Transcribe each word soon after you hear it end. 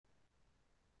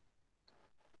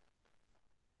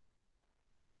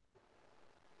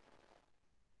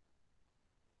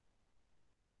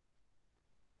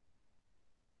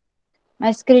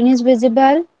My screen is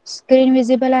visible. Screen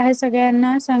visible आहे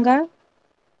सगळ्यांना सांगा.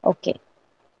 Okay.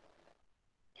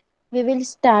 We will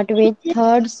start with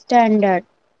third standard.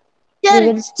 We sir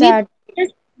will me start.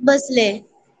 बसले.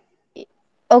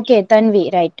 Okay, Tanvi,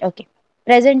 right. Okay.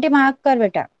 Presenty mark कर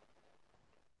बेटा.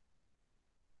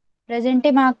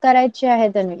 Presenty mark करायची आहे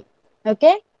Tanvi.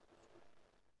 Okay.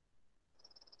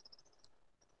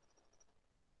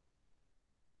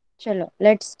 चलो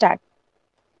लेट्स स्टार्ट.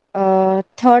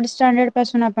 थर्ड स्टँडर्ड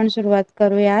पासून आपण सुरुवात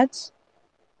करूया आज.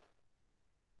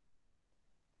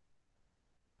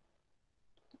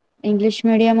 English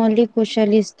medium only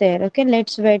Kushal is there. Okay,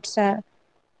 let's wait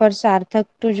for Sarthak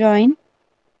to join.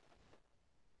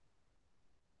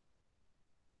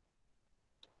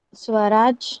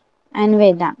 Swaraj and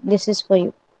Veda, this is for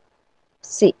you.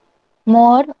 See,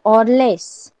 more or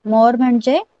less. More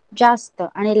म्हणजे जास्त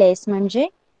आणि less म्हणजे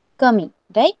कमी,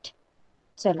 right?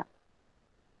 चला.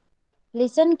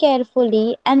 Listen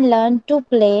carefully and learn to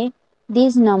play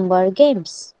these number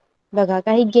games. बघा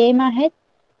काही game आहेत,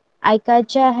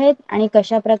 ऐकायचे आहेत आणि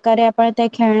कशा प्रकारे आपण ते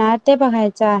खेळणार ते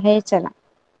बघायचं आहे. चला.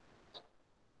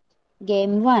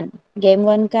 गेम 1. गेम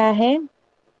 1 काय आहे?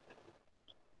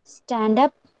 Stand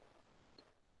up.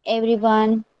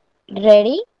 Everyone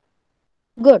ready?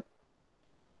 Good.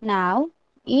 Now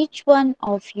each one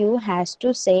of you has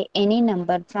to say any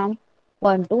number from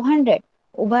 1 to 100.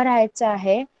 उभं राहायचं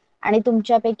आहे आणि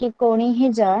तुमच्यापैकी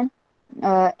कोणीही जण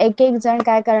एक एक जण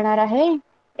काय करणार आहे?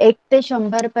 1 ते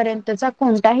 100 पर्यंतचा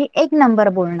कोणताही एक नंबर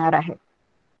बोलणार आहे.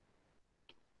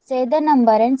 Say the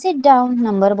number and sit down.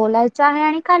 Number बोलायचा आहे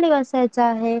आणि खाली बसायचं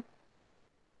आहे.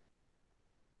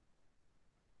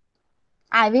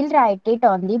 I will write it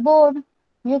on the board.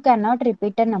 You cannot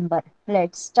repeat a number.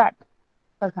 Let's start.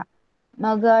 बघा.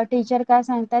 मग टीचर काय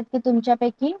सांगतात की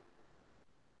तुमच्यापैकी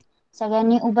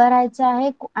सगळ्यांनी उभं राहायचं आहे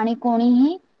आणि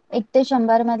कोणीही 1 ते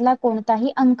 100 मधला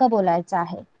कोणताही अंक बोलायचा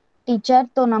आहे. टीचर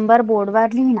तो नंबर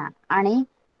बोर्डवर लिहिणार आणि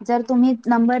जर तुम्ही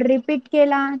नंबर रिपीट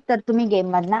केला तर तुम्ही गेम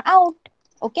मधला out.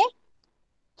 Okay.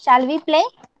 Shall we play?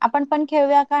 आपण पण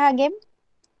खेळूया का हा गेम?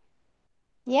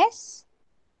 येस.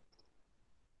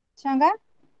 सांगा.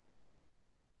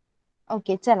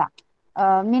 ओके चला.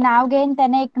 मी नाव घेईन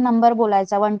त्याने एक नंबर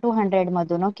बोलायचा 1 to 100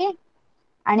 मधून. ओके.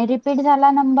 आणि रिपीट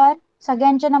झाला नंबर,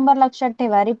 सगळ्यांचे नंबर लक्षात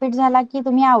ठेवा. रिपीट झाला की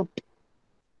तुम्ही out.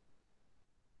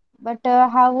 But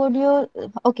how would you?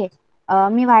 Okay.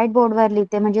 Me white बोर्डवर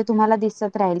लिहिते म्हणजे तुम्हाला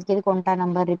दिसत राहील की कोणता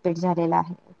नंबर रिपीट झालेला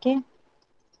आहे. ओके.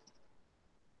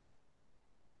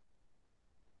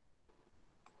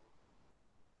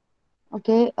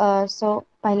 ओके. सो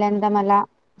पहिल्यांदा मला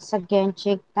सगळ्यांची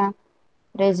एकदा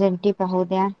प्रेझेंटी पाहू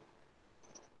द्या.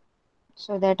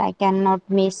 So that I cannot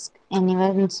miss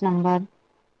anyone's number.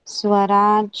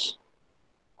 Swaraj,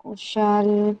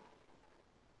 Kushal,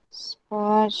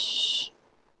 Sparsh,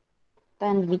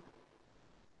 Tanvi,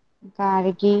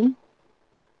 Gargi,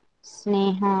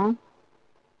 Sneha,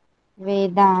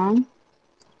 Vedang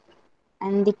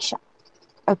and Diksha.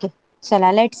 Okay,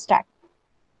 चला let's start.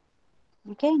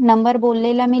 Okay, नंबर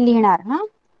बोललेला मी लिहिणार.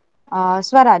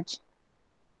 Swaraj.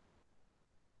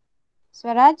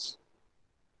 Swaraj.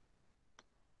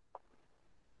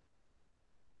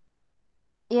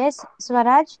 Yes,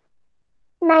 Swaraj.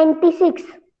 96.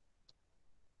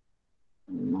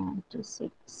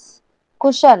 96.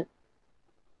 Kushal.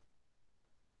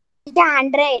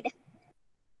 100.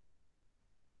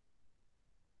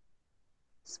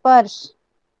 Sparsh.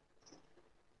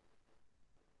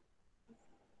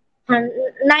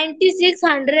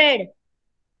 9600.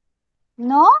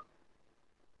 No.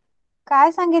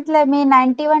 काय सांगितलंय मी?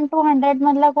 91 to 100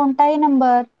 मधला कोणताही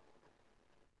नंबर.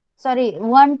 सॉरी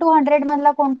 1 to 100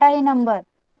 मधला कोणताही नंबर.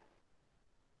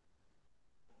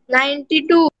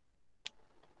 92.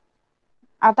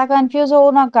 आता confuse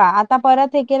होऊ नका. आता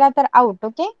परत हे केला तर आउट.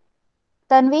 ओके.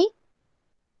 तन्वी.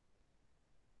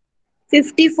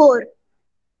 54.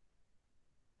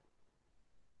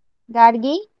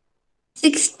 गाडगी.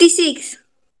 66.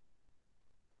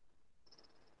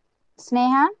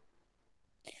 स्नेहा.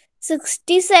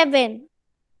 67.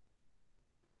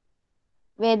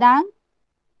 वेदांग.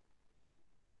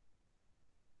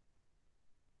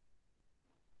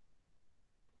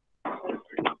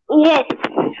 Yes.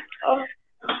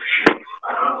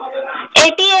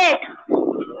 88.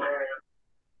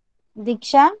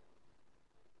 दीक्षा.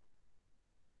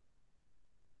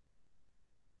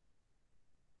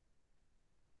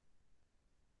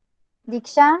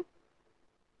 दीक्षा.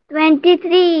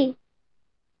 23.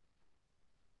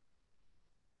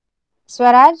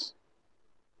 स्वराज.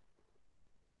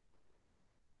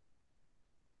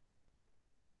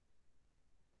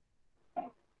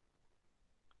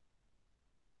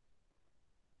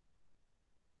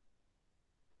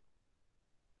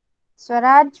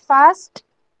 स्वराज फास्ट.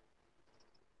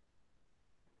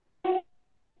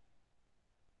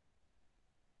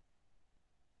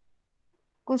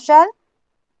 कुशल.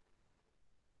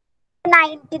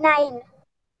 99.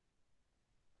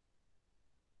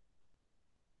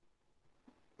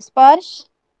 स्पर्श.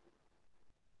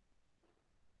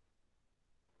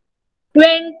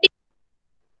 20.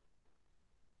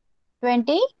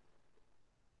 20.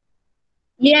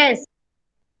 Yes.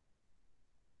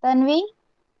 Tanvi.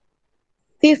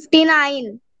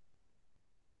 59.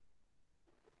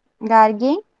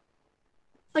 Gargi.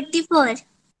 44.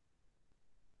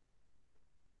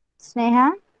 Sneha.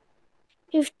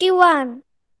 51.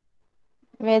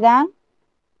 Vedang.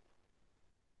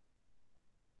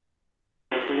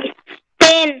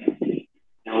 10.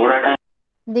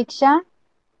 Diksha.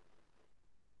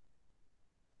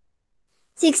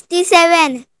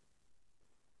 67.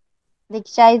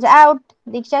 Diksha is out.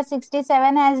 Diksha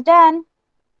 67 has done.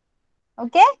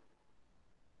 Okay.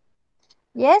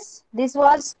 Yes, this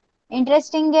was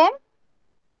interesting game,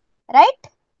 right?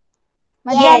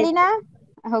 मजा Yes. आली ना?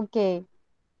 ओके.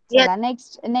 Yes. चला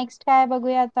नेक्स्ट काय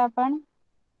बघूया आता आपण.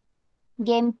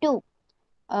 Game 2.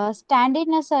 Stand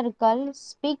in a circle,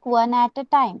 speak one at a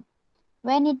time.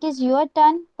 When it is your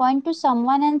turn, point to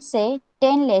someone and say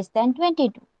 10 less than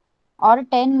 22 or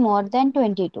 10 more than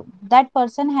 22. That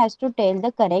person has to tell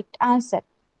the correct answer.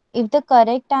 If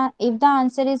the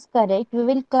answer is correct, we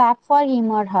will clap for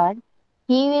him or her.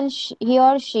 He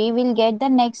or she will get the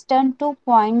next turn to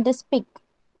point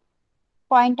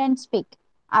and speak.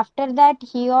 After that,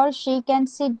 he or she can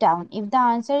sit down. If the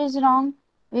answer is wrong,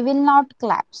 we will not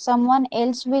clap. Someone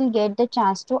else will get the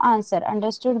chance to answer.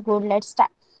 Understood? Good. Let's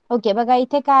start. Okay बघा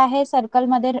इथे काय आहे, circle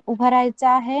मध्ये उभं राहायचं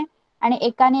आहे आणि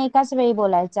एकाने एकाच वेळी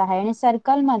बोलायचं आहे आणि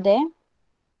सर्कल मध्ये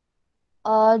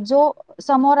जो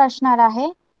समोर असणार आहे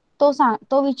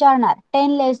तो विचारणार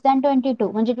 10 लेस दॅन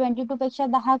 22 म्हणजे 22 पेक्षा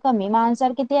 10 कमी, मग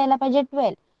आन्सर किती यायला पाहिजे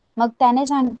 12. मग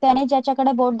त्याने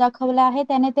ज्याच्याकडे बोट दाखवलं आहे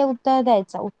त्याने ते उत्तर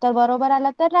द्यायचं. उत्तर बरोबर आला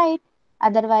तर राईट,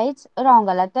 अदरवाईज रॉंग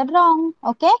आला तर wrong.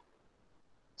 Okay.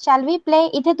 Shall we play.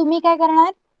 इथे तुम्ही काय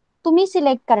करणार, तुम्ही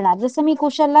सिलेक्ट करणार. जसं मी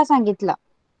कुशलला सांगितलं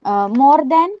मोर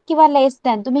दॅन किंवा लेस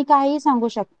दॅन तुम्ही काहीही सांगू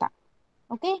शकता.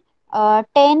 ओके.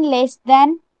 10 लेस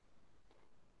दॅन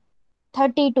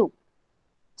 32.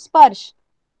 स्पर्श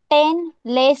 10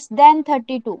 लेस दॅन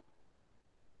 32.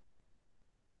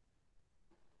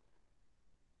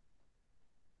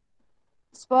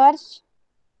 स्पर्श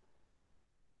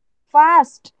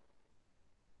fast.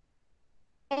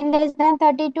 10 less than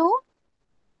 32.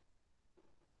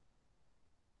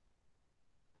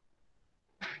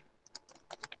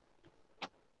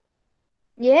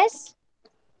 Yes.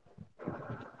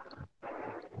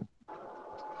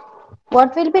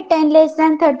 What will be 10 less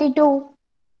than 32?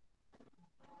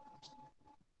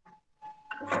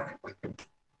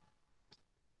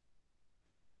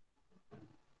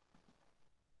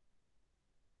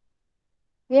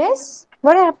 Yes.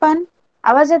 What happened?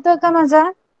 आवाज येतोय का माझा?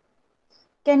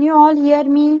 Can you all hear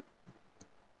me?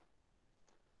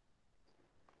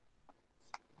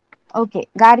 Okay.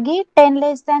 Gargi, 10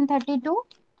 less than 32.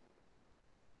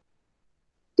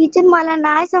 Teacher मला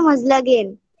नाही समजलं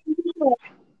गेम.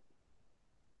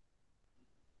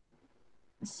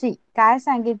 सी काय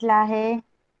सांगितलं आहे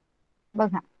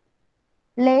बघा,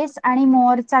 लेस आणि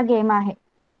मोअरचा गेम आहे.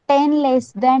 10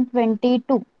 लेस दॅन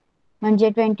 22 म्हणजे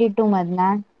 22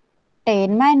 मधना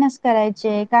 10 मायनस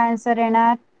करायचे, काय आन्सर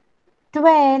येणार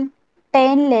 12.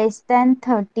 10 लेस दॅन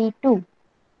 32.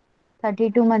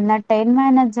 32 मधना 10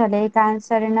 मायनस झाले, काय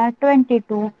आन्सर येणार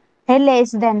 22. हे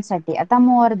लेस दॅन साठी. आता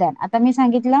मोअर दॅन, आता मी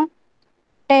सांगितलं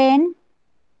 10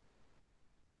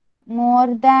 मोअर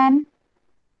दॅन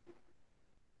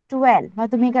 12.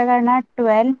 मग तुम्ही काय करणार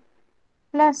 12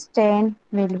 plus 10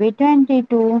 will be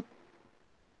 22.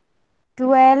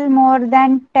 12 more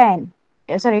than 10,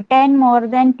 sorry 10 more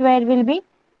than 12 will be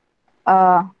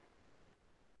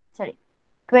sorry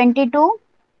 22.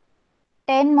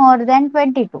 10 more than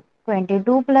 22.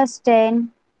 22 plus 10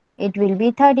 it will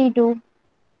be 32.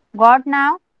 Got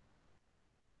now?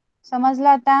 समजलं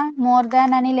आता more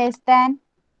than आणि less than?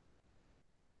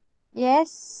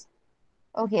 Yes.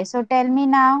 Okay, so tell me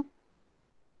now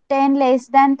 10 less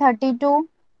than 32.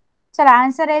 चला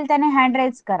answer येईल त्याने hand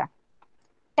raise करा.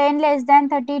 10 less than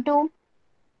 32.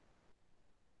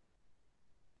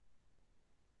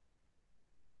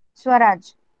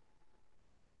 Swaraj.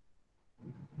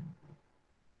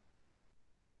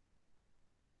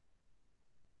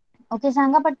 Okay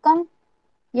सांगा पटकन.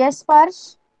 Yes स्पर्श.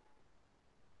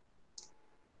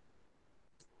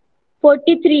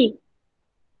 43.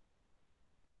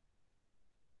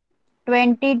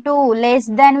 22 लेस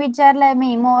दॅन विचारलंय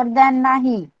मी, मोर दॅन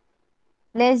नाही.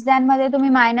 लेस दॅन मध्ये तुम्ही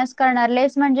मायनस करणार.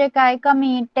 लेस म्हणजे काय?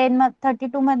 कमी.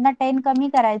 32 मधनं 10 कमी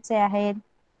करायचे आहेत.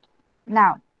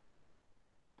 नाव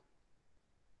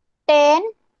 10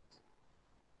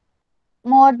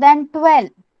 more than 12.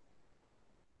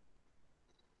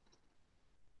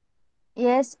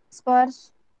 Yes, Spurs.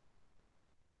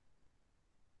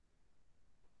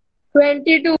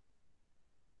 22.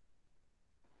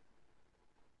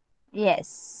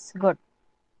 Yes, good.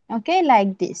 Okay,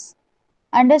 like this.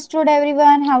 Understood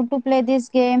everyone how to play this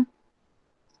game?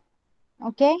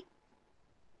 Okay.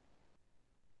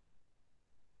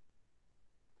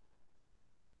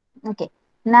 Okay.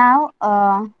 Now,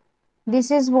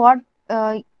 this is what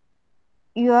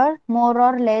your more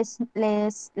or less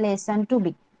lesson to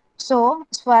be. So,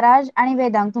 Swaraj आणि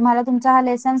वेदांग, तुम्हाला तुमचा हा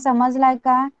lesson समजलाय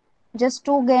का? Just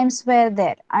two games were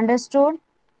there. Understood?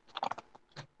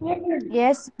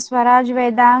 Yes, Swaraj,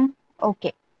 Vedang.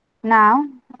 Okay. Now,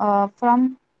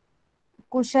 from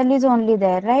Kushal is only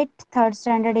there, right? Third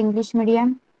standard English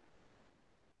medium.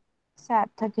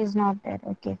 Sarthak is not there.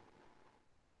 Okay.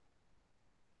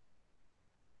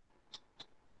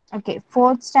 Okay.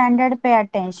 Fourth standard, pay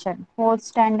attention. Fourth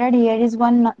standard, here is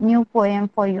one new poem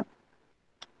for you.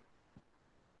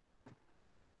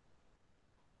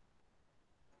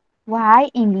 Why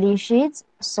English is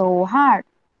so hard?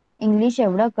 English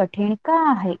एवढं कठीण का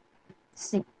आहे?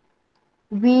 See,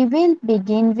 we will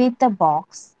begin with the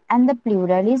box and the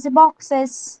plural is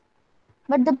boxes.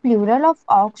 But the plural of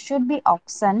ox should be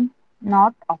oxen,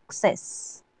 not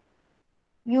oxes.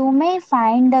 You may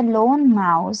find a lone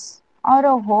mouse or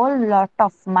a whole lot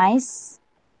of mice,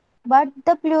 but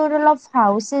the plural of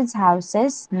house is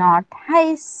houses, not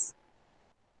highs.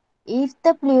 If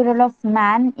the plural of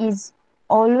man is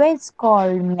always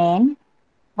called men,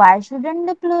 why shouldn't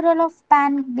the plural of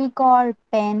pan be called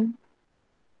pen?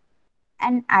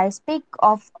 And I speak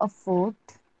of a foot,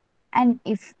 and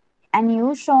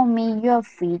you show me your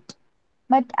feet,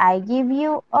 but I give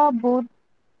you a boot.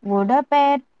 Would a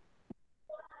pair?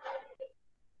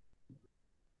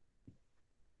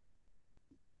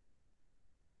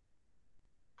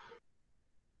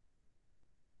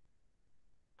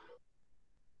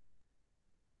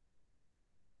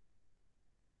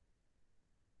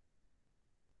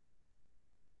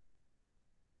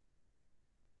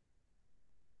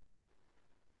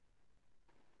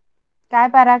 काय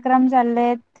पराक्रम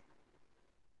चाललेत?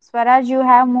 Swaraj, you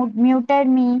have muted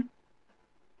me.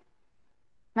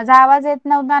 माझा आवाज येत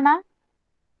नव्हता ना?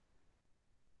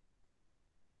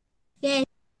 Yes.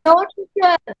 No,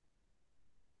 teacher.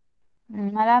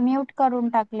 मला mute करून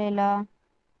टाकलेलं.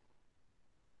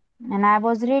 And I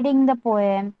was reading the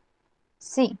poem.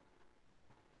 See,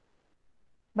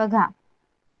 बघा.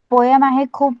 पोयम आहे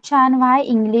खूप छान. Why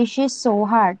English is so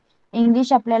hard?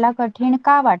 English आपल्याला कठीण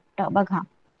का वाटतं? बघा.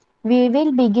 We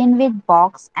will begin with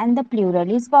box and the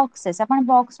plural is boxes. आपण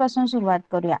बॉक्स पासून सुरुवात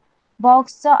करूया.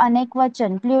 बॉक्सचं अनेक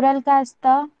वचन प्लुरल काय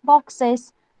असतं?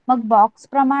 बॉक्सेस. मग बॉक्स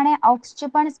प्रमाणे ऑक्सची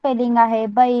पण स्पेलिंग आहे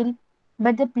बैल.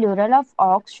 But the plural of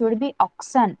ox should be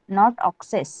oxen, not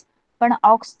oxes. पण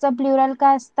ऑक्सचं प्लुरल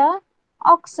काय असतं?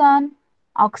 ऑक्सन.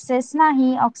 ऑक्सेस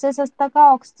नाही. ऑक्सेस असतं का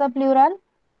ऑक्सचं प्लुरल?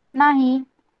 नाही.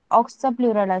 ऑक्सचं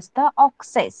प्लुरल असतं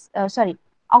access. Sorry,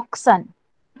 oxen.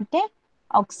 Okay.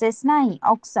 Access नाही,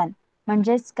 ऑक्सन.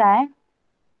 म्हणजेच काय?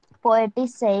 Poet is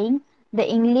saying the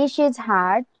English is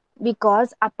hard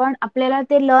because आपल्याला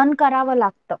ते लर्न करावं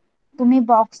लागतं. तुम्ही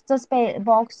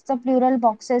बॉक्सचं प्लुरल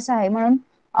बॉक्सेस आहे म्हणून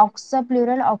ऑक्सचं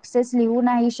प्लुरल ऑक्सेस लिहू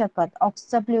नाही शकत.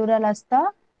 ऑक्सचं प्लुरल असतं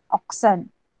ऑक्सन.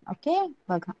 ओके.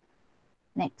 बघा.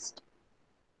 Next.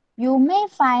 You may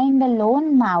find a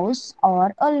lone mouse or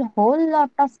a whole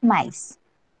lot of mice,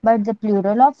 but the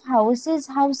plural of house is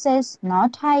houses,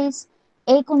 not highs.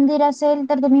 एक उंदीर असेल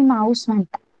तर तुम्ही माऊस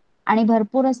म्हणता आणि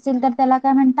भरपूर असतील तर त्याला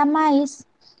काय म्हणता? माईस.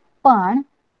 पण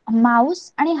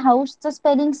माऊस आणि हाऊसचं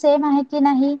स्पेलिंग सेम आहे की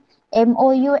नाही?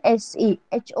 MOUSE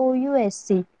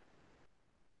HOUSC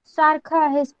सारखं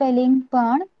आहे स्पेलिंग.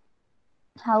 पण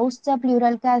हाऊसचं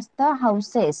प्लुरल काय असतं?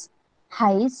 हाऊसेस.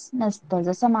 हाईस नसतं.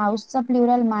 जसं माऊसचं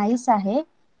प्लुरल माईस आहे,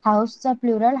 हाऊसचं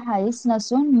प्लुरल हाईस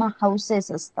नसून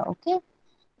हाऊसेस असतं. Okay.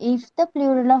 If the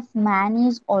plural of man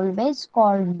is always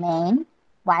called main,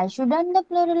 Y shouldn't the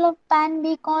plural of pan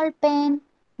be called pen?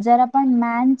 जर आपण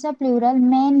मॅनचं प्लुरल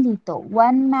मेन लिहितो,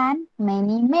 one man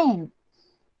many main,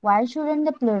 Y shouldn't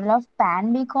the plural of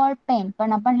pan be called pen?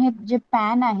 पण आपण हे जे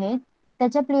pan आहे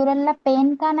त्याच्या प्लुरलला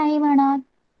pen का नाही म्हणत?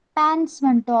 पॅन्स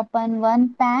म्हणतो आपण. One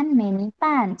pan many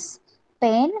pens.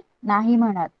 Pen नाही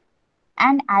म्हणत.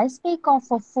 And I speak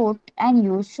of a foot and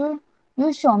you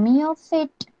show me your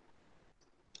feet,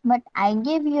 but I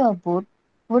give you a boot.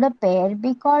 Would a pair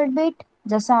be called bit?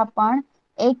 जसं आपण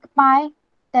एक पाय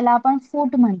त्याला आपण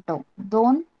फूट म्हणतो.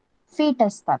 2 फीट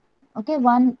असतात. Okay,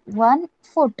 one one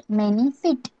foot many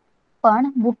feet. पण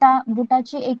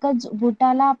बुटाची एकच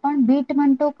बुटाला आपण बीट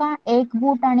म्हणतो का? एक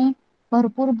बूट आणि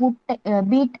भरपूर बूट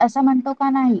बीट असं म्हणतो का?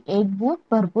 नाही, एक बूट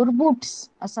भरपूर बूट्स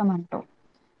असं म्हणतो.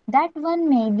 That one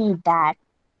may be that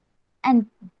and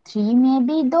three may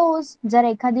be those. जर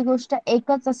एखादी गोष्ट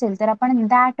एकच असेल तर आपण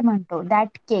दॅट म्हणतो,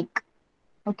 दॅट केक.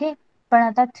 ओके, पण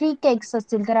आता 3 केक्स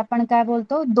असतील तर आपण काय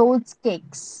बोलतो? Those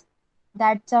cakes.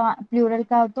 दॅटचा प्लुरल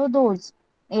काय होतो? Those.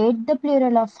 8 the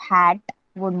plural of hat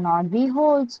would not be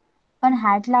होज. पण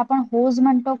हॅटला आपण होज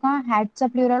म्हणतो का? हॅटचा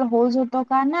प्लुरल होज होतो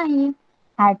का? नाही,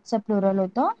 हॅटचा प्लुरल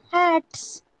होतो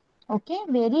hats. Okay,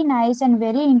 very nice and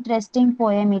very interesting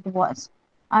poem it was.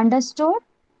 Understood?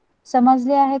 समझ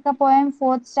लिया है का poem?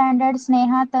 4th standard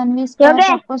Sneha, Tanvi, स्पर्श,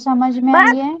 एवढे आपको समझ में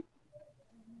आई बस. है?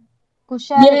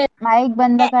 कुशल, Yes. माइक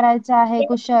बंद करायचा आहे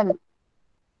कुशल.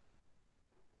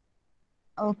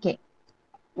 Okay.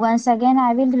 Once again,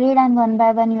 I will read and one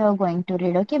by one you are going to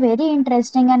read. Okay. Very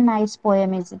interesting and nice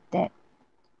poem is it there.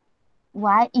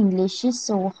 Why English is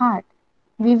so hard.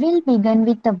 We will begin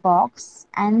with the box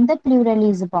and the plural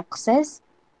is boxes,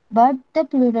 but the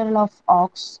plural of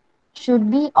ox should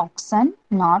be oxen,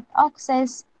 not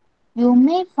oxes. You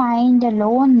may find a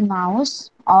lone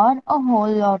mouse or a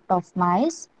whole lot of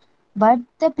mice, but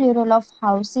the plural of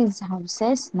house is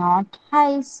houses, not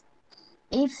highs.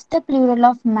 If the plural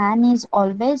of man is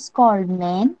always called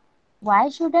man, why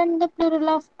shouldn't the plural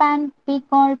of pan be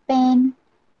called pen?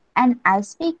 And I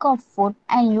speak of foot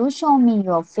and you show me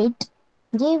your feet.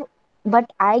 Give,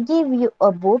 but I give you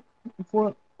a boot.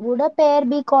 Would a pair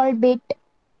be called bit?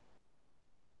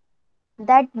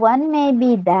 That one may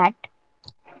be that,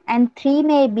 and three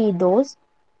may be those.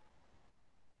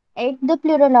 Eight, the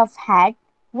plural of hat,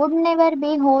 would never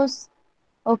be hose.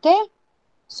 Okay?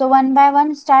 So one by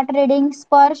one, start reading.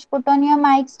 Sparsh, put on your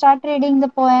mic, start reading the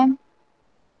poem.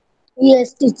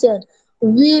 Yes, teacher.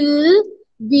 Will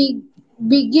be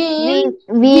begin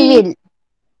We with will.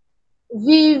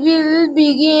 we will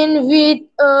begin with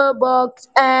a box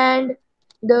and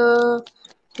the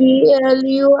plural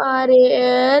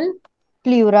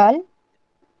Plural.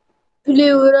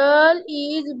 plural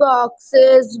is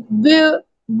boxes,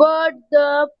 but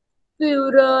the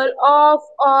plural of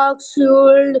ox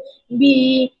should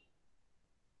be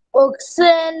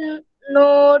oxen,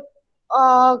 not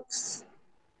ox.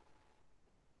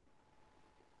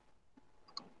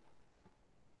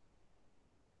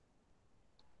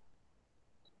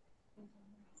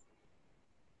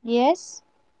 Yes.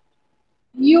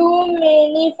 You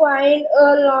may find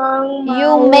a long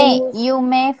mouse. You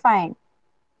may find.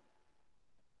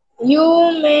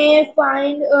 You may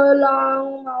find a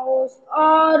long mouse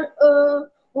or a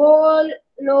whole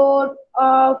lot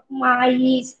of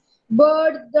mice,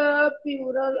 but the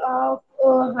plural of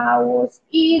a house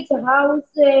is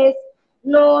houses,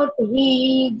 not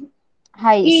his.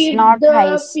 Heis, If not the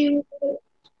heis. plural,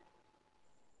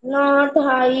 not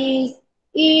his.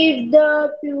 If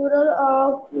the plural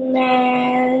of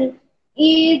man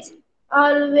is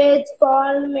always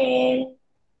called man,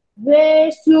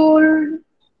 where should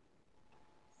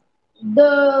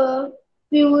the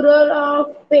plural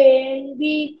of pain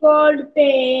be called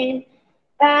pain?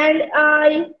 And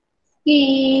I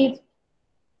speak,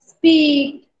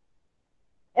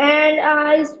 and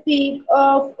I speak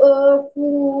of a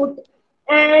foot,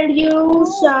 and you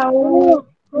shout,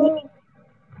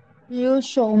 You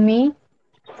show me.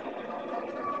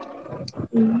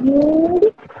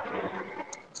 you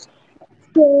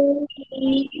show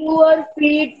me your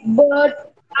feet,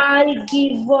 but give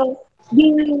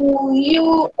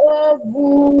you a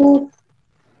boot.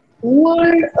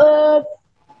 Would a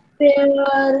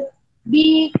pair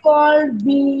be called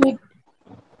beat?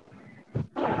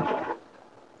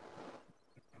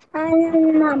 That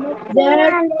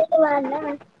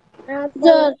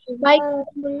teacher, my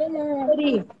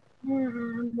sorry.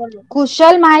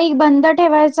 Kushal, mic बंद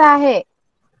ठेवायचा आहे.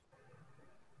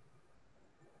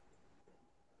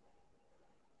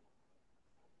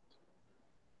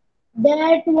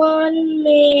 That one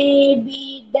may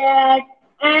be that,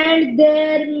 and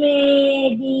there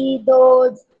may be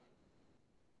those.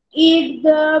 If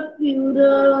the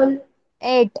plural,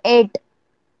 Eight.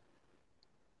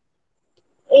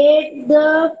 if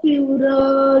the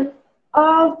plural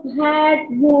of hat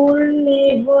would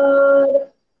never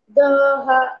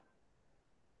the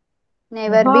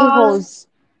Never be horse hose.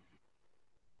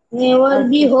 never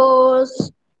be Okay.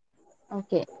 horse.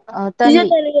 Okay. Teacher,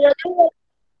 Tanvi.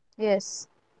 Yes.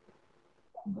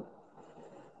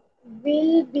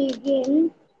 Will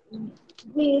begin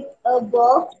with a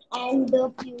box and the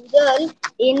plural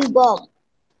in box.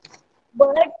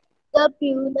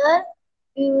 The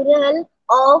plural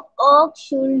of ox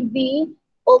should be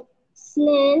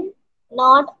oxen,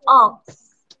 not ox.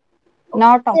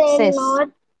 Not Oxen, oxes. not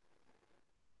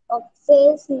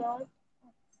oxes, not.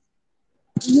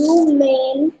 You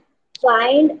may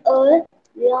find a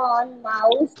lawn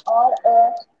mouse or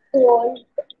a cold,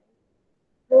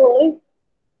 cold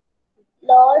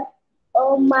lot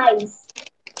of mice.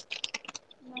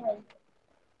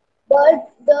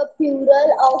 But the plural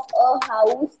of a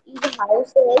house is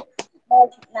houses,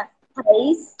 but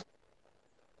house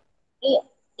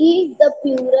is the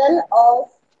plural of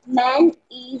man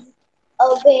is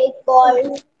always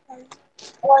called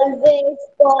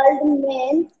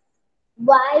men.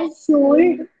 Why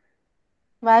should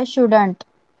Why shouldn't?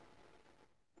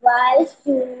 why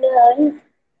shouldn't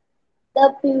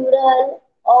the plural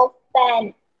of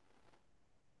pan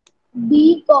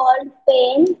be called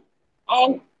pen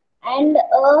and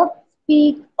a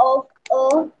speak of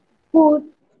a foot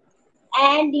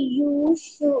and you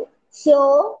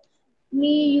show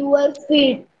me your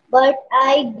feet, but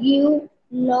I give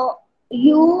no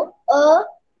you a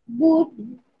boot.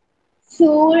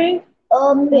 Should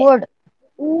a, Would.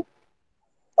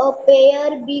 a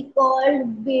pair be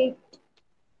called bit?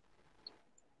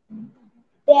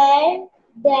 Then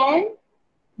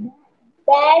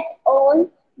that on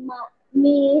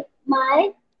my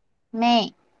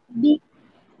May. be,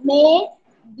 may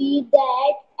be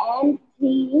that and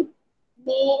three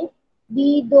may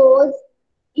be those.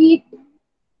 It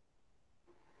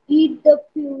the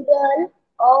plural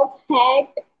of hat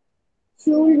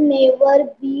should never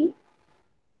be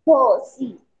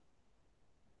horsey.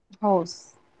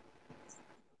 Horse.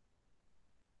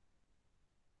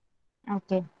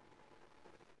 Okay.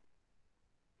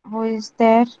 Who is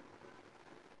there?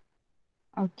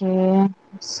 Okay.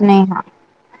 Sneha.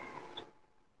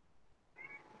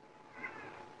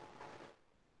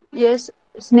 Yes,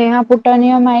 Sneha, put on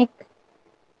your mic.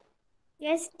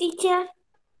 Yes, teacher.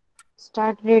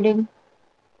 Start reading.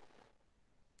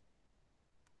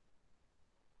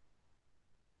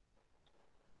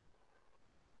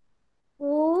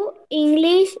 Who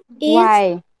English is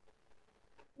Why?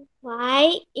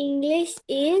 why English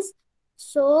is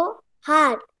so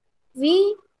hard.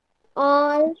 We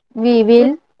all We we,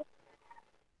 will.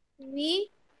 we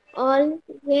all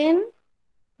when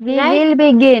We right will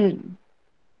begin.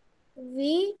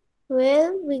 we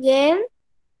will begin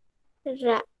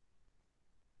right.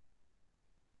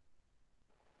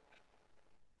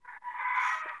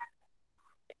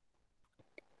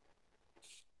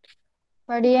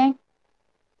 पढ़िए.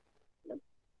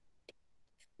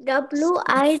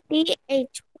 WITH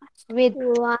With.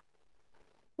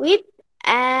 with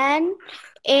an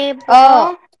a A.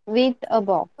 box With a of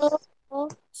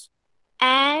box.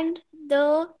 and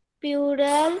the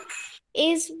plural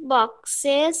is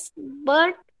boxes,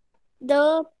 but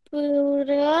the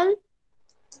plural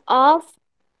of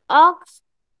ox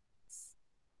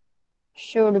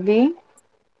Should be.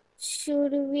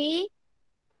 should be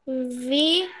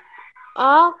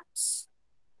ox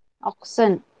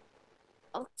Oxen.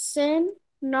 oxen,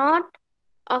 not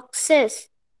oxes.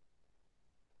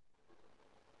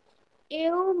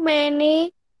 You many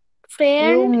You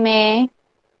friend may.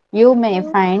 You may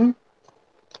you find.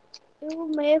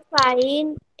 you may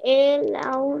find a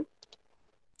loud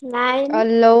line A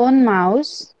lone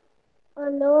mouse. a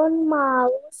lone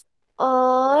mouse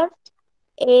or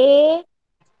a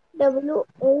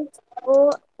WHOLE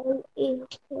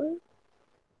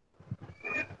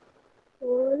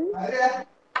whole.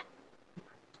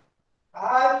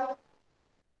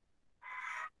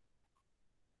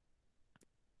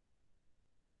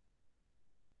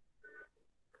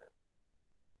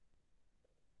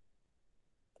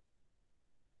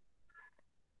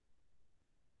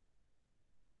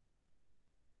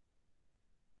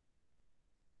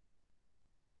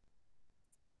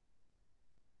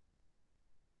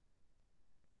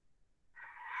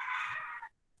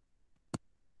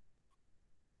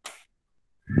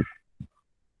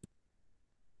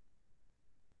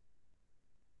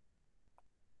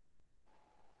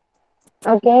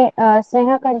 Okay.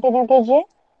 Sneha, continue कीजिए.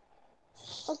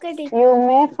 Okay, You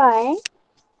may find.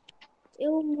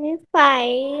 you may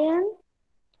find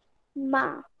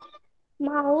ma-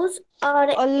 mouse or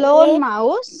A lone a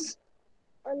mouse.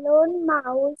 lone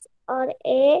mouse or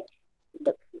a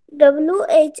WHOLE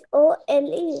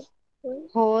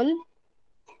Whole.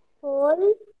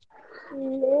 whole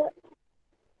lo-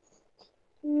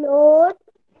 load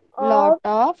Lot of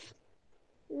of.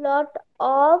 lot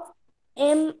of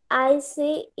mice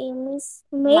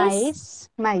Mice.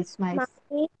 Mice. Mice. mice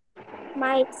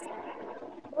mice,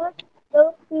 but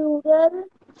the plural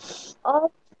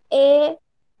of a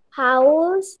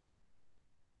House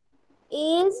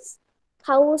is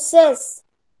houses,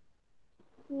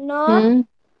 not Hmm.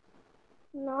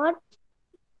 not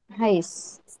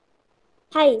Highs.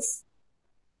 highs.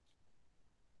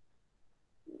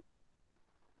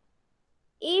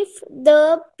 If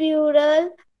the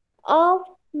plural of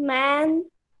man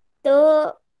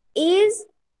the is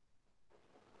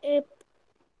a, a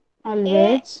Always.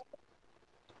 average,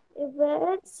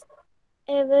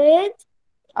 average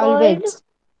called Always.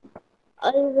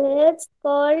 always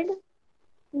called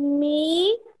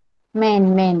me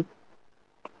Men. Men.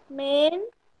 men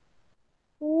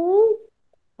who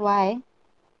Why?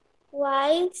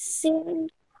 why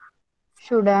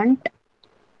Shouldn't.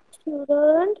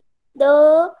 shouldn't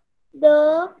the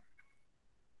the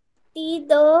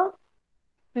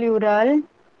Plural.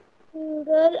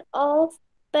 plural of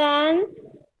pan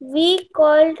we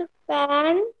called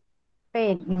pan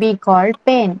Pain. Be called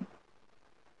pain.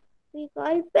 we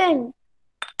call pen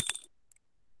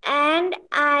and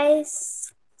I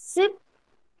sip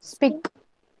Speak.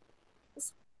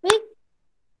 speak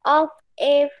of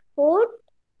a food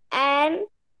and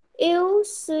you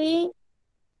see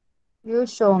You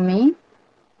show me.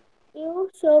 you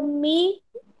show me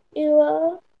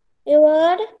your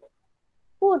your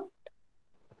food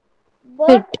Fit.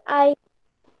 what I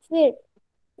feed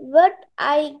what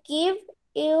I give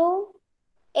you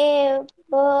a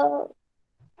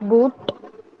Boot.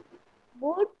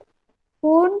 boot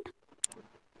food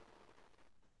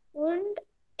food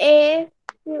a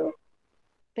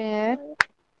Pair.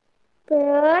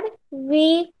 pair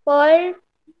we called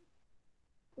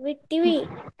with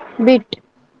Bit.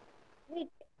 with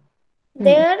Hmm.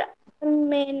 there are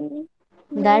many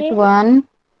That may one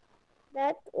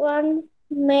that one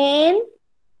man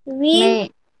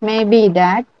we may be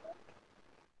that.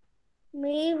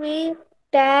 may we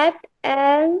that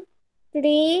and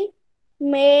three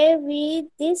may we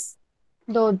this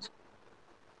Those.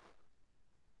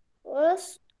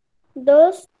 was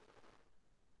those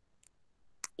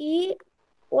e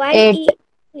Eight.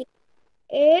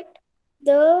 eight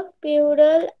the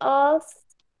plural of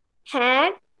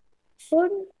had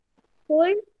should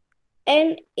should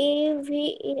and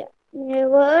we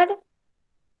never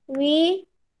we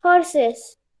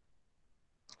horses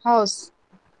House.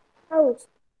 house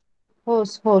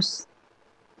Horse. Horse.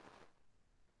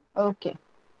 Okay.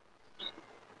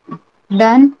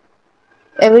 Done.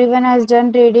 Everyone has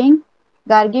done reading.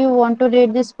 Gargi, you want to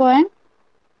read this poem?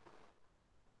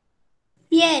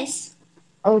 Yes.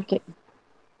 Okay.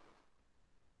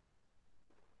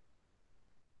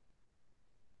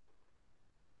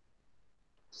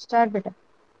 Start, beta.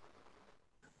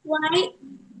 Why?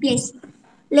 Yes.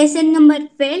 Lesson number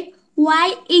 12.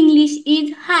 Why English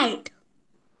is hard.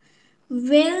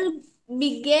 Will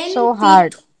begin So with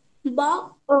hard.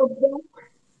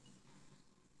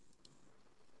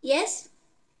 yes.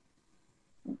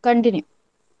 Continue.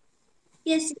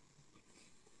 Yes.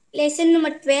 Lesson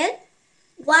number 12.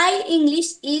 Why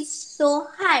English is so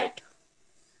hard.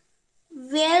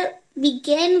 Will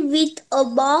begin with a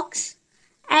box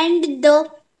and the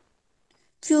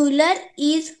plural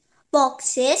is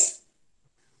boxes,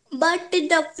 but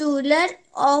the plural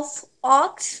of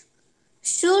ox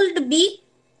should be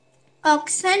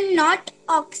oxen, not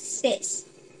oxes.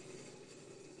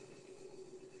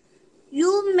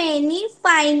 You many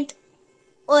find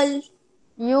a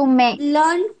You may.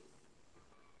 learn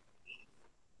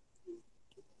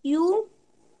you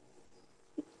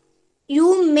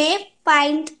you may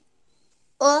find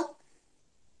a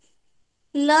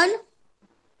learn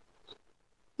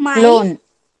my Loan.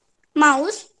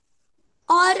 mouse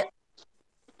or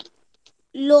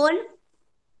loan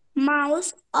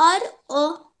mouse or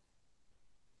a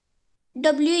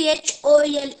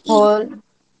whole Whole.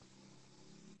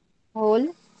 Whole.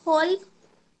 whole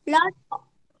lot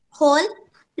whole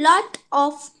lot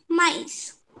of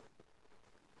mice,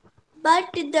 but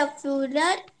the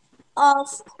plural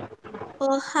of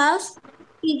a house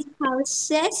is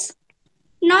houses,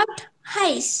 not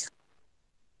highs.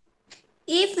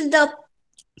 If the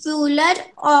plural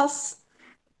of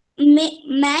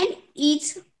man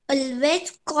is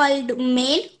always called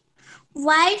male,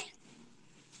 why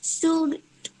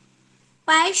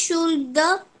should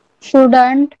the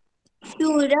Shouldn't.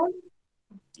 plural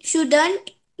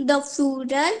shouldn't the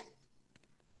plural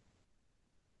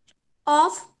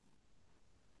of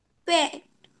pen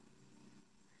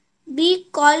be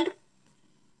called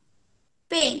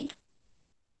pen?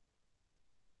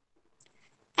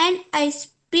 And I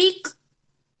speak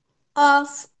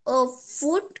of a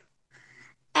foot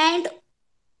and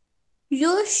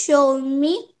you show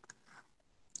me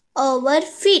our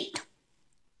feet,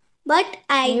 but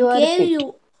I Your gave feet.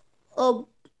 you a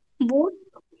boot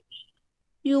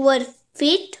your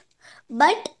feet,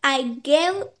 but I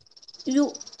gave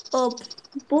you a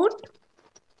boot.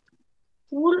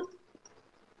 Would,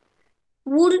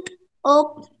 would a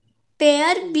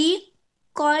pair be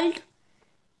called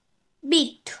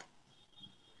beat?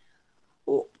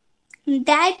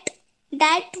 That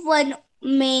that one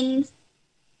may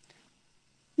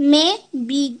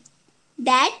be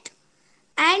that,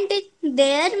 and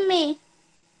there may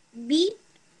be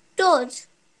toes.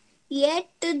 Yet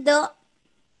the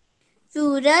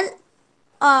plural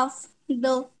of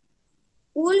the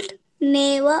would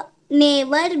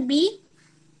never be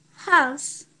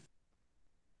house.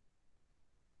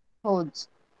 Holes.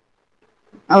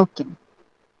 Okay.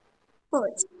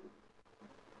 House.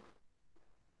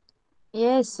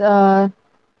 Yes.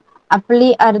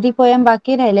 आपली अर्धी poem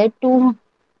बाकी राहिले.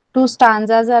 Two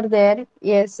stanzas are there.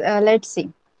 Yes. Let's see.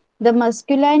 The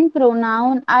masculine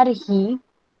pronoun are he,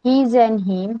 his and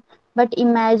him. But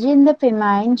imagine the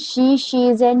feminine she,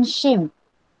 she's and shim.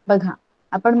 बघा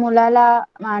आपण मुलाला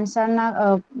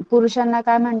माणसांना पुरुषांना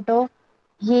काय म्हणतो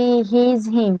ही हिज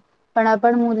हिम पण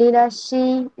आपण मुलीला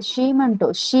शी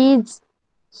म्हणतो शीज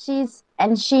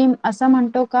अँड शीम असं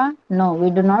म्हणतो का no we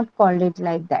do not call it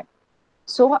like that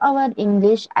so our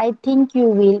English I think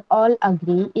you will all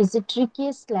agree is the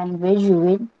ट्रिकीएस्ट language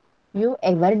you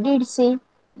ever did C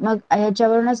मग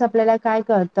ह्याच्यावरूनच आपल्याला काय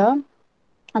कळतं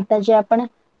आता जे आपण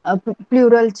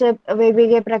प्लुरलचे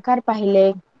वेगवेगळे प्रकार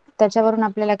पाहिले त्याच्यावरून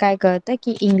आपल्याला काय कळतं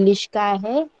की इंग्लिश काय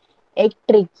आहे एक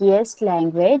ट्रिकीएस्ट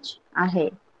लँग्वेज आहे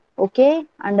okay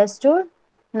understood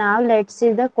now let's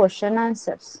see the question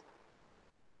answers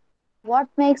what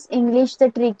makes English the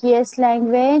ट्रिकीएस्ट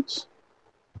language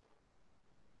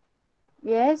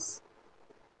yes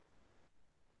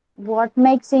what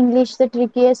makes English the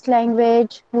ट्रिकीएस्ट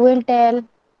language who will tail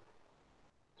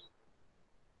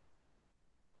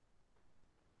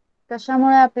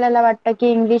कशामुळे आपल्याला वाटतं की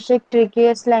इंग्लिश एक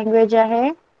ट्रिकीएस्ट लँग्वेज आहे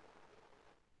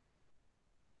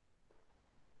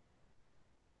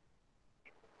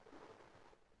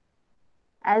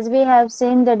As we have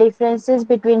seen the differences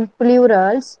between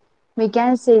plurals, we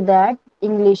can say that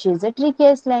English is the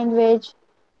trickiest language.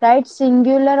 Write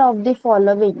singular of the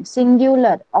following.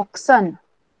 Singular, oxen.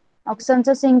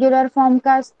 Oxenचं singular form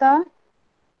काय असतं?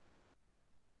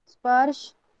 Sparsh.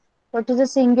 What is the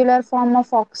singular form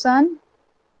of oxen?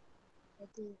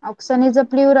 Oxen is a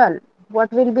plural.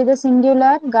 What will be the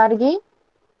singular? Gargi?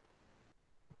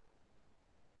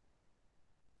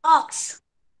 Ox.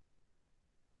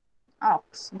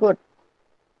 Ox. Good.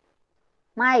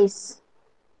 Mice.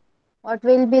 What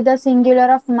will be the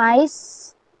singular of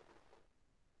mice?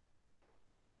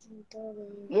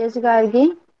 Yes, Gargi.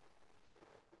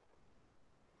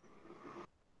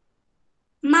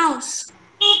 Mouse.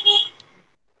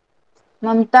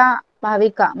 Mamata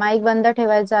Bhavika mic बंद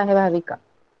ठेवायचा आहे Bhavika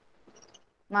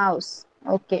mouse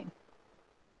okay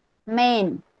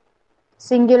main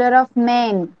singular of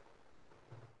main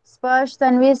स्पर्श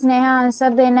Tanvi Sneha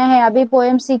answer देना है अभी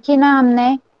poem सीखी ना हमने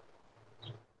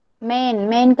main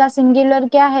main का सिंगुलर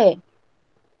क्या है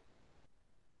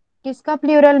किसका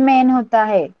प्लूरल मेन होता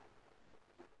है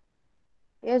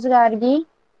yes Gargi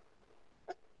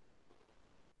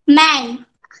Man.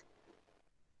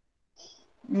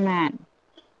 Man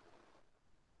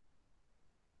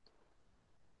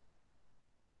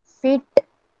fit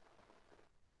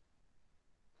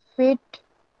fit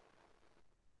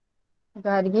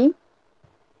Gargi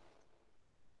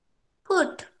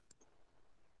Foot.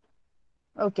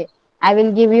 okay I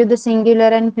will give you the singular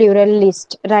and plural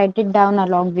list write it down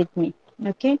along with me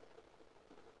okay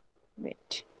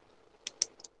wait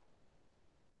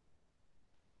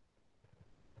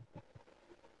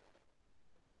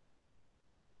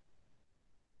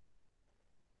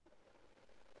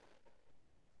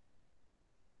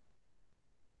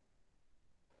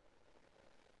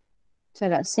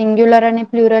चला सिंग्युलर आणि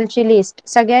प्लुरलची लिस्ट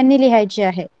सगळ्यांनी लिहायची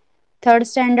आहे third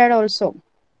standard also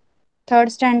third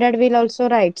standard will also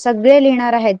right सगळे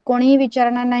लिहिणार आहेत कोणीही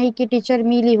विचारणार नाही की टीचर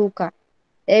मी लिहू का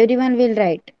एव्हरीवन विल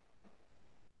राईट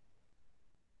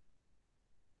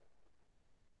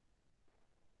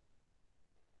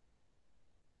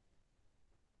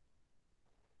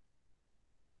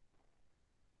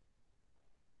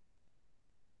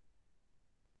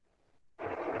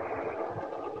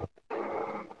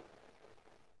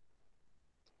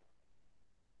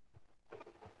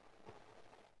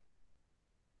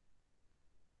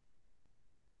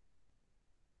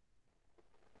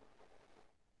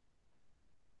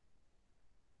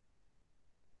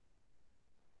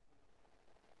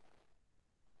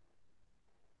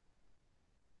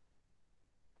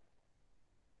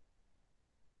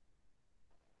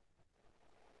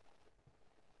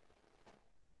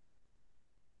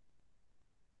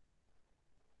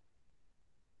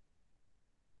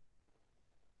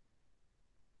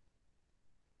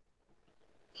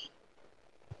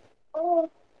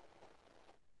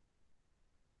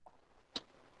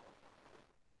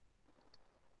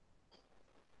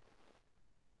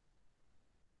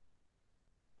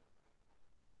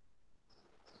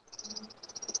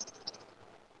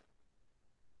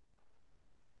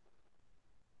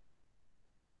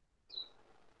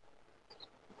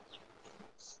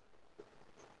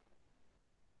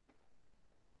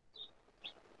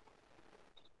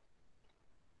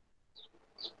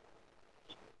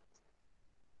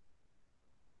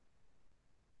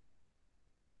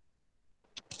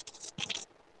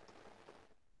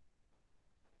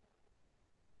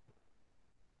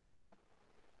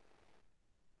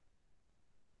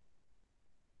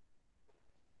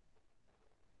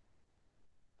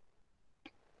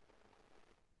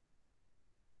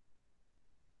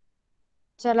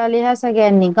चला लिहा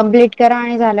सगळ्यांनी कंप्लीट करा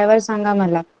आणि झाल्यावर सांगा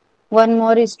मला. One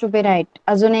more is to be right.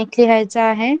 अजून एक लिहायचं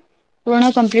आहे. पूर्ण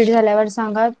कंप्लीट झाल्यावर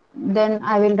सांगा. Then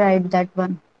I will write that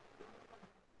one.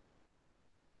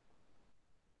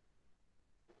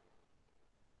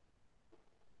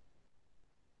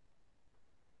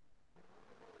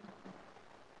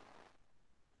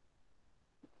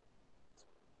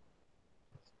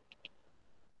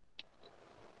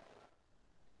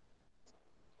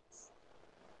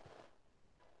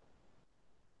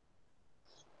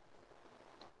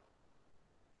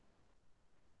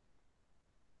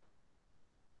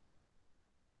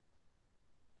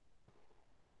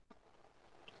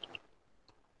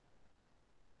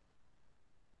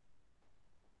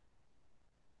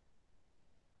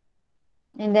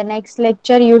 In the next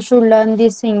lecture, you should learn the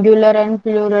singular and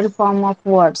plural form of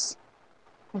words.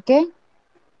 Okay?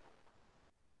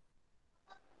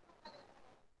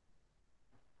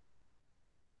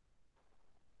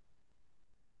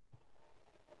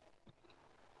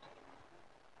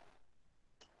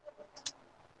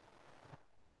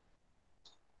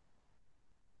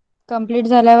 Complete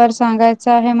झाल्यावर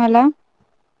सांगायचं आहे मला.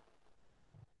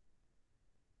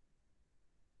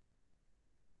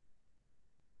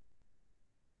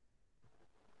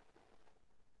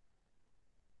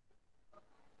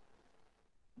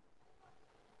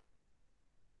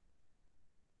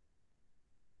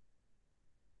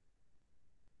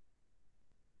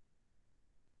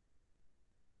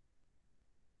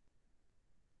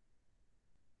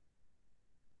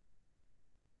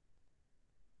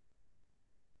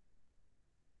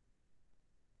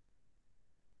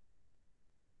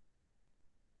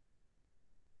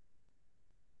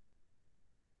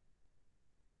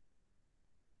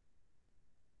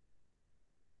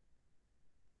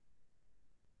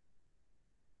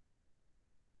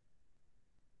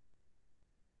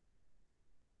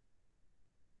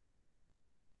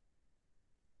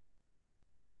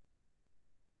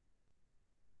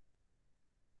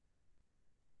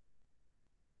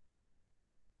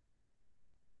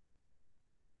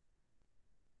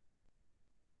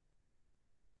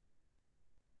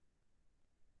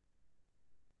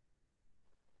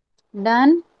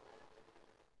 Done?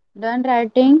 Done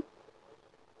writing?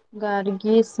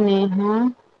 Gargi, Sneha,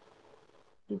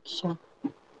 दीक्षा.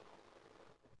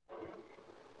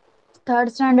 थर्ड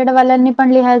स्टँडर्ड वाल्यांनी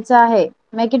पण लिहायचं आहे.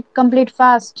 Make it complete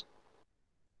fast.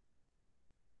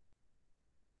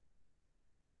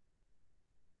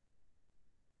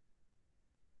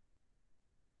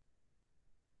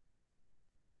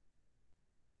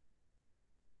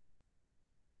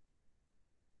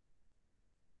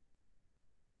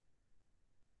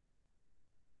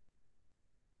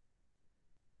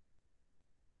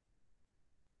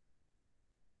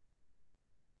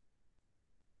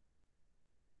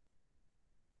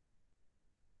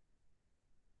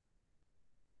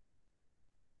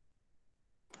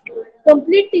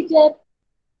 Complete, teacher.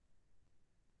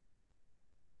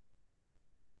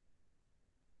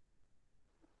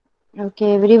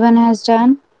 Okay, everyone has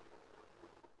done.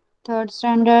 Third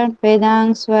standard,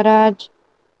 Vedang, Swaraj.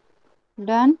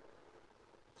 Done?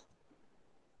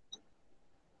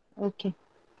 Okay.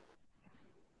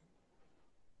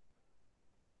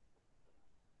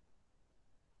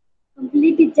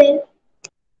 Complete, teacher.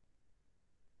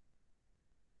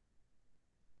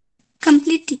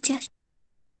 Complete, teacher.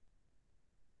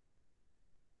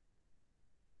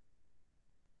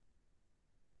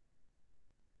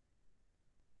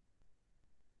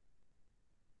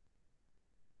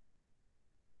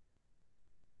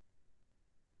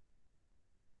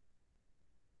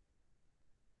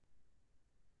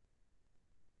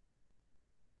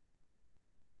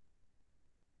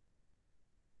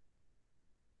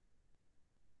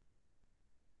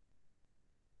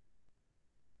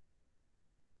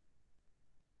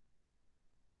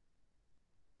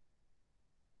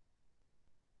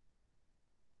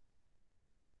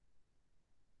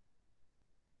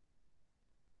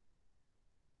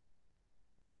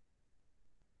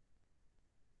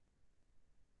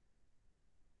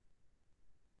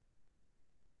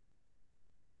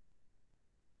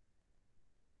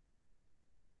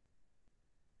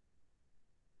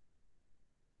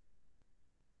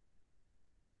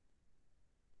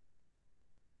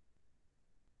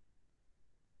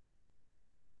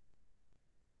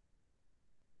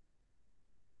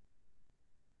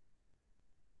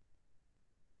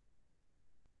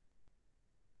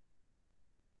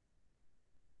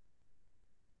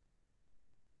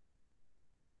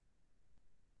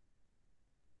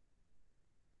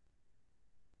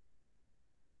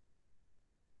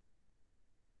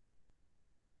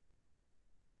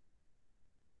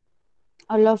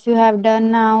 All of you have done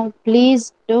now.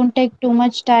 Please don't take too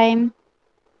much time.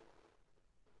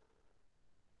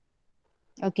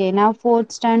 Okay, now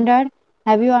fourth standard.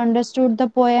 Have you understood the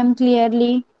poem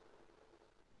clearly?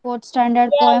 Fourth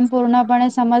standard poem Yes. पूर्णपणे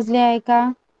समजले आहे का?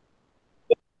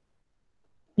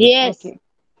 Yes. Okay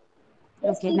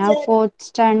Yes, okay now teacher. Fourth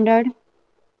standard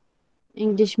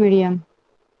English medium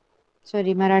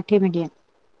sorry Marathi medium.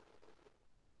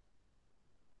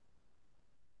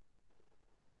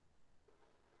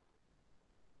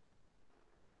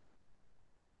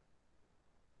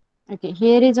 Okay,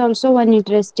 here is also one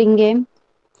interesting game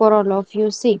for all of you.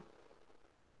 See,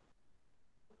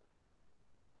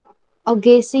 a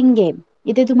guessing game.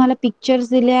 इथे तुम्हाला pictures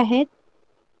दिले आहेत.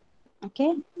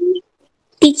 Okay,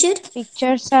 teacher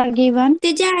pictures R given.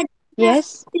 त्याच्या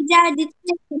yes, त्याच्या आधी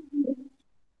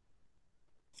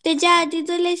त्याच्या आधी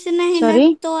जो लेसन आहे ना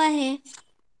सॉरी, तो आहे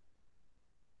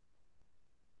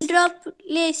ड्रॉप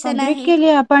लेसन कंप्लीट आहे. केली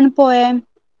आपण poem.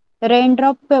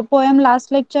 Raindrop poem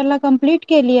last लेक्चरला complete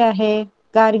केली आहे.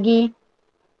 गार्गी,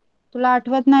 तुला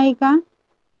आठवत नाही का?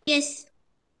 Yes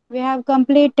we have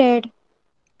completed.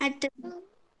 आता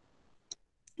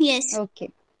येस ओके,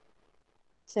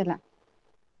 चला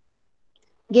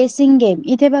गेसिंग गेम.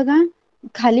 इथे बघा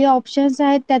खाली ऑप्शन्स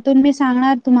आहेत, त्यातून मी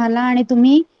सांगणार तुम्हाला आणि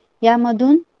तुम्ही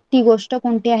यामधून ती गोष्ट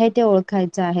कोणती आहे ते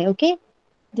ओळखायचं आहे. Okay,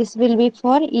 this will be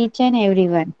for each and every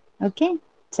one. Okay,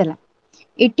 चला.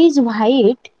 It is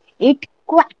white, it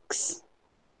क्वॅक्स.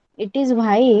 It is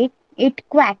white, it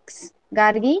क्वॅक्स.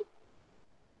 Gargi,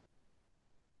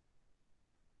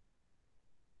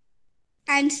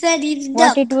 answer is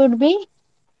what it duck. would be?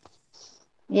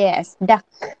 Yes,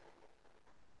 duck.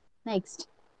 Next,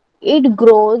 it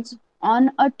grows on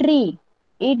a tree.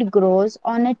 It grows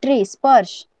on a tree.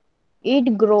 Sparsh,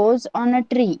 it grows on a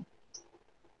tree.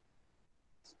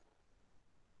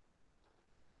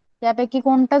 त्यापैकी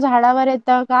कोणतं झाडावर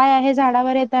येतं? काय आहे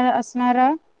झाडावर येतं असणार?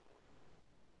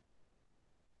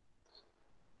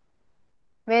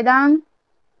 वेदांग,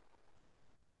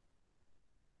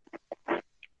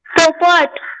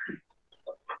 पोपट.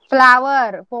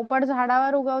 फ्लावर. पोपट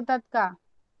झाडावर उगवतात का?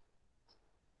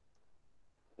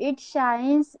 It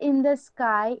shines in the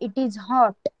sky, it is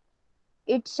hot.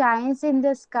 It shines in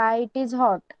the sky, it is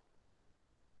hot.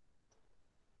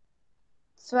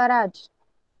 Swaraj,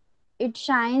 it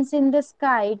shines in the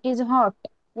sky, it is hot.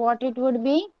 What it would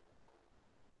be?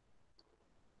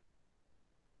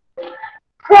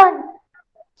 Sun.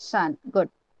 Sun. Good.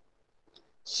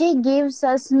 She gives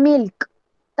us milk.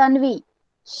 Tanvi,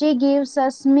 she gives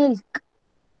us milk.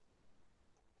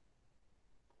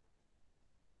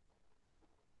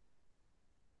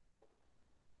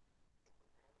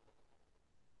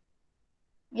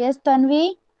 Yes, Tanvi.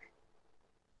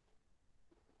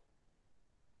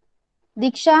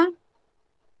 Diksha,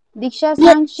 Diksha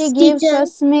sang, she Yes, gives teacher.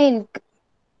 us milk.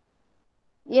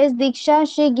 Yes, Diksha,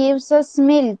 she gives us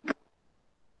milk.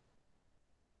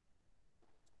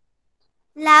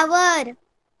 Flower.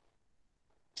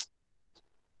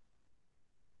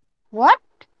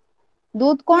 What?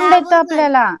 दूध कोण देतं flower.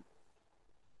 आपल्याला?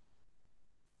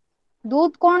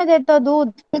 दूध कोण देतं? दूध.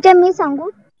 Teacher मी सांगू?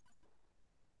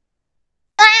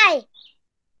 काय?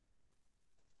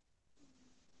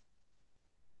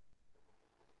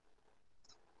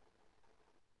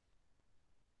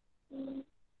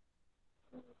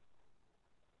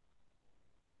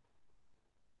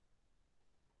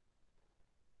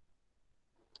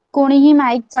 कोणीही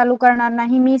माईक चालू करणार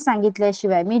नाही मी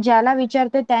सांगितल्याशिवाय. मी ज्याला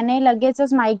विचारते त्याने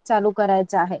लगेचच माईक चालू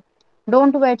करायचं आहे.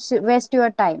 Don't waste your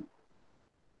time.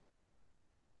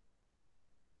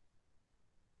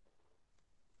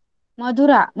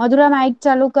 Madhura, Madhura mic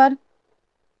चालू कर.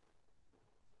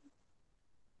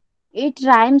 It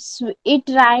rhymes, it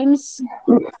rhymes,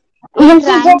 it Yes,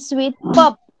 teacher. Rhymes with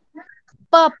पप.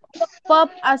 पप, पप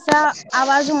असा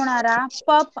आवाज होणारा,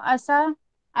 पप असा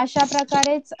अशा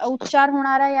प्रकारेच उच्चार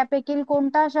होणारा यापैकी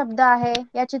कोणता शब्द आहे?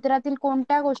 या चित्रातील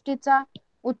कोणत्या गोष्टीचा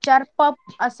उच्चार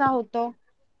पप असा होतो?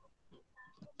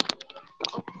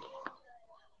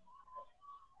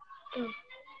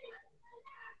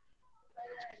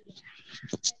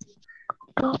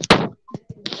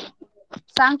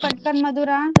 सांग पटकन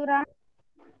मधुरा.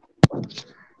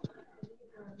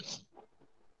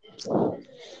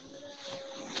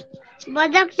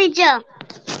 बदक teacher.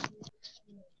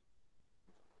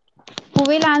 Who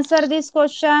will answer this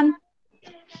question?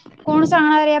 कोण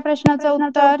सांगणार या प्रश्नाचं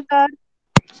उत्तर?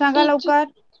 सांगा लवकर.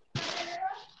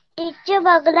 टीचर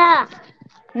बगला.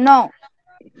 No.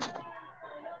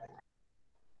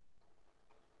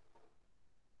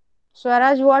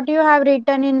 Swaraj, what you have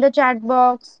written in the chat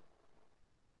box?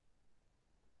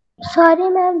 Sorry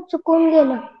ma'am, चुकून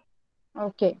गेलं.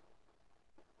 Okay.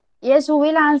 Yes, who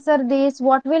will answer this?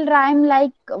 What will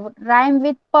rhyme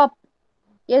with pup?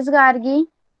 Yes, Gargi.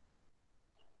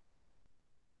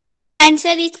 Answer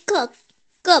is cup.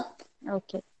 Cup.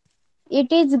 Okay.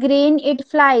 It is green, it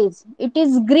flies. It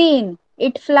is green,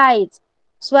 it flies.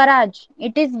 Swaraj.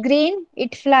 It is green,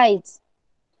 it flies.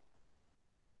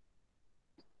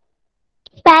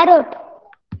 Parrot.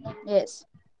 Yes.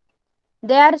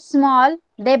 They are small,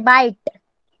 they bite.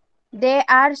 They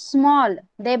are small,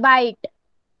 they bite.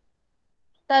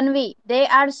 Tanvi. They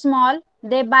are small,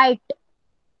 they bite.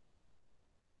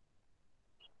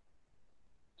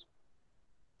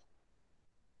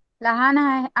 लहान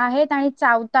आहेत आणि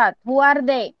चावतात. Who are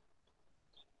they?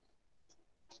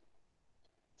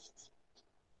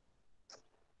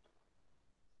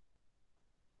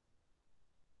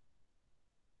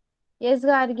 Yes,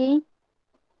 Gargi.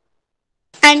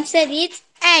 Answer is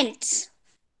ants.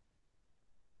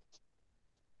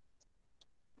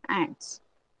 Ants.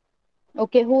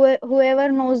 Okay,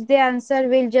 whoever knows the answer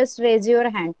will just raise your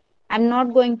hand. I'm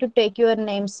not going to take your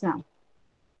names now.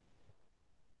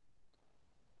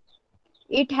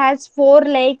 It has four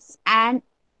legs and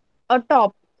a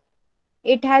top.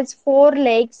 It has four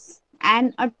legs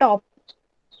and a top.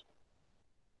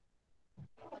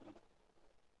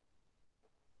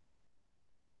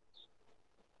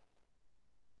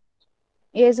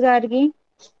 Yes, Gargi.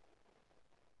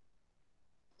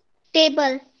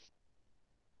 Table.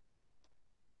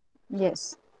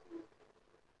 Yes.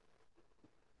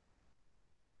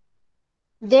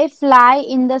 They fly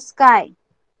in the sky.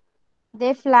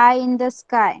 They fly in the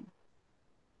sky.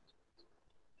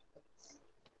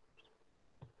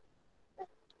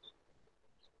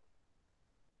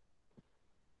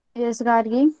 Yes,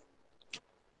 Gargi.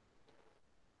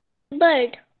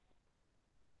 Bird.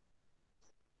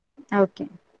 Okay.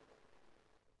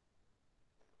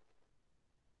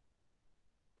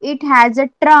 It has a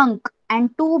trunk and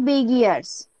two big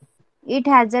ears. It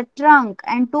has a trunk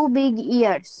and two big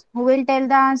ears. Who will tell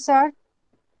the answer?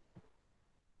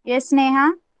 Yes,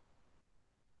 Neha.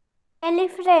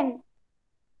 Elephant.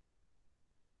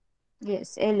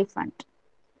 Yes, elephant.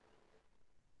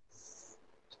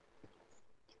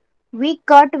 We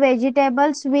cut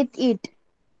vegetables with it.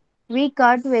 We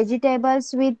cut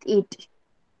vegetables with it.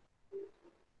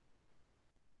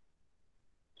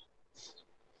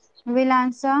 Who will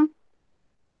answer?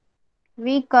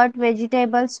 We cut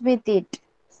vegetables with it.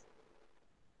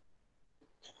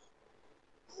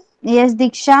 Yes,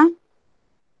 Diksha.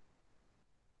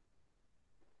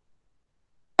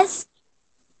 Yes.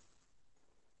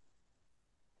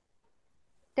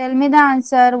 Tell me the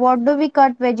answer. What do we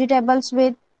cut vegetables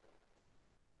with?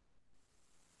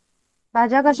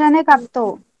 भाज्या कशाने कापतो?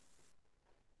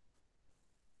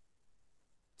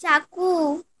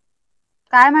 चाकू.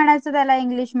 काय म्हणायचं त्याला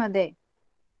English मध्ये?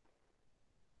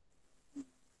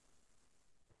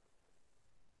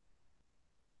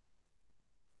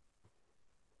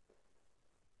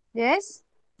 Yes,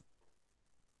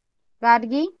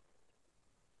 Gargi.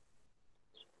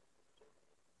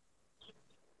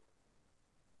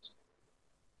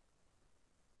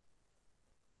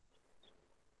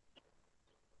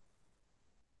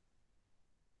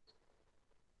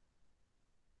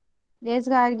 Yes,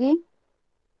 Gargi.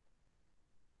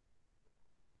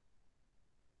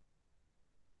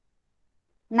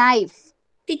 Knife.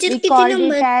 Teacher We किती called it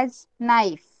number? as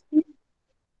knife.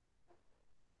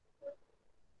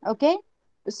 Okay.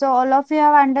 So all of you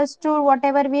have understood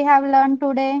whatever we have learned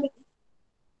today.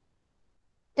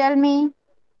 Tell me.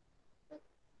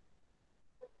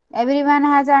 Everyone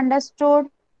has understood.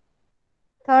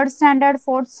 Third standard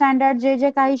fourth standard जे जे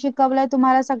काही शिकवलंय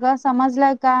तुम्हाला सगळं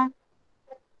समजलंय का?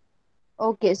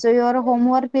 Okay, so your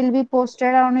homework will be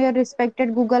posted on your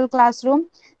respected Google Classroom.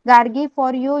 Gargi,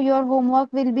 for you, your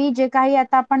homework will be जे काही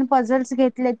आता आपण पझल्स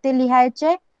घेतले ते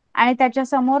लिहायचे आणि त्याच्या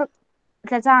समोर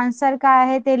त्याचा आन्सर काय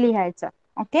आहे ते लिहायचं.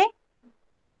 Okay?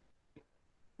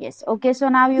 Yes. Okay, so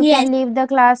now you Yes. can leave the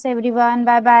class, everyone.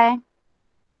 Bye bye.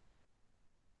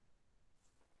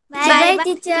 Bye bye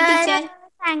teacher.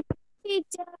 Thank you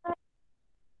teacher.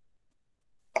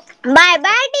 Bye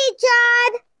bye,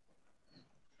 teacher.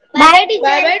 Bye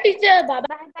bye teacher. Bye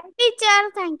bye. Bye bye teacher.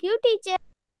 Thank you teacher.